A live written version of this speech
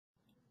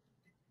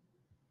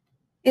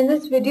In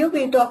this video,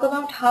 we'll talk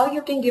about how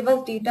you can give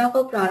us data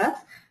for products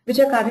which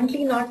are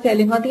currently not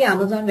selling on the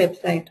Amazon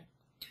website.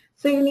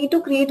 So you need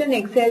to create an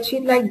Excel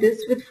sheet like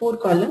this with 4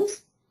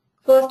 columns.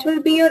 First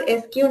will be your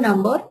SKU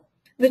number,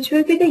 which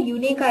will be the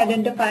unique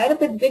identifier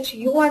with which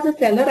you as a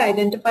seller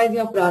identifies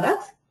your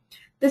products.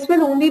 This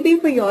will only be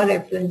for your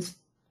reference.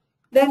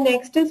 Then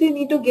next is you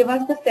need to give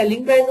us the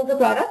selling price of the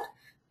product.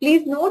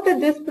 Please note that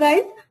this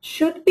price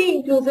should be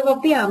inclusive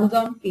of the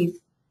Amazon fees.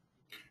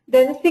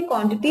 Then is the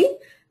quantity,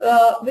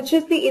 which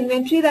is the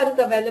inventory that is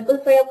available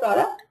for your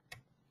product.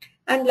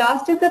 And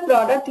last is the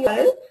product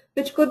URL,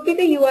 which could be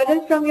the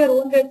URL from your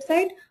own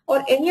website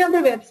or any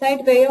other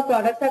website where your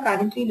products are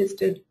currently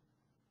listed.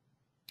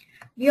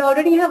 We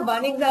already have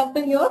one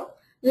example here.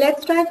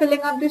 Let's try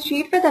filling up this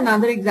sheet with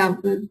another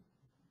example.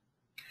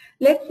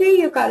 Let's say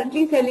you're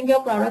currently selling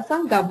your products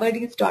on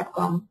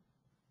gubberdeals.com.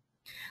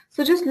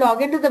 So just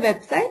log into the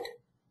website,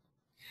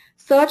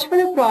 search for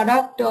the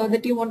product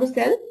that you want to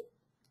sell.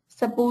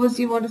 Suppose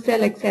you want to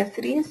sell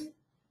accessories.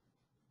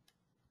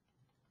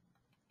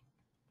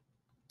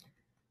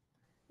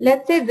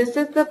 Let's say this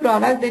is the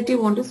product that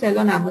you want to sell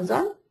on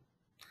Amazon.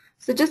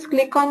 So just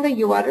click on the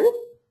URL,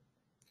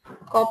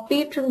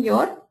 copy it from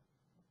here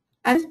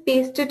and just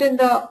paste it in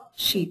the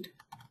sheet.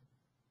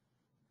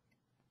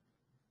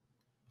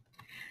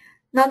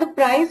 Now the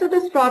price of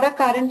this product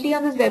currently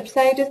on this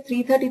website is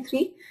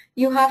 $333.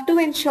 You have to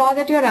ensure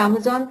that your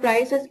Amazon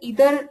price is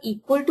either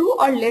equal to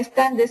or less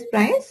than this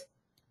price.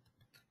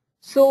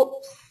 So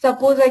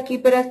suppose I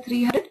keep it as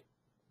 300.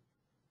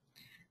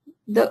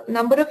 The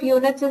number of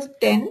units is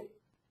 10.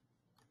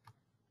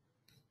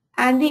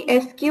 And the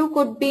SKU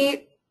could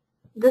be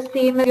the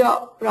same as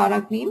your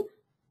product name.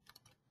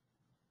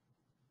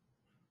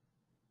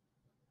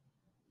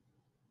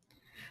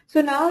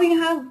 So now we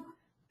have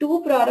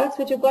 2 products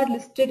which have got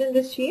listed in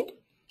this sheet.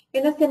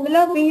 In a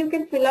similar way, you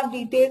can fill up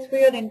details for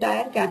your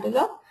entire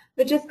catalog,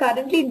 which is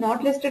currently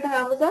not listed on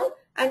Amazon,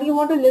 and you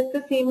want to list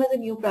the same as a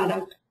new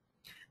product.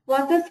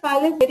 Once this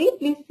file is ready,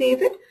 please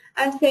save it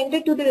and send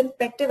it to the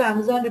respective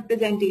Amazon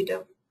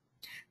representative.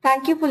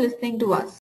 Thank you for listening to us.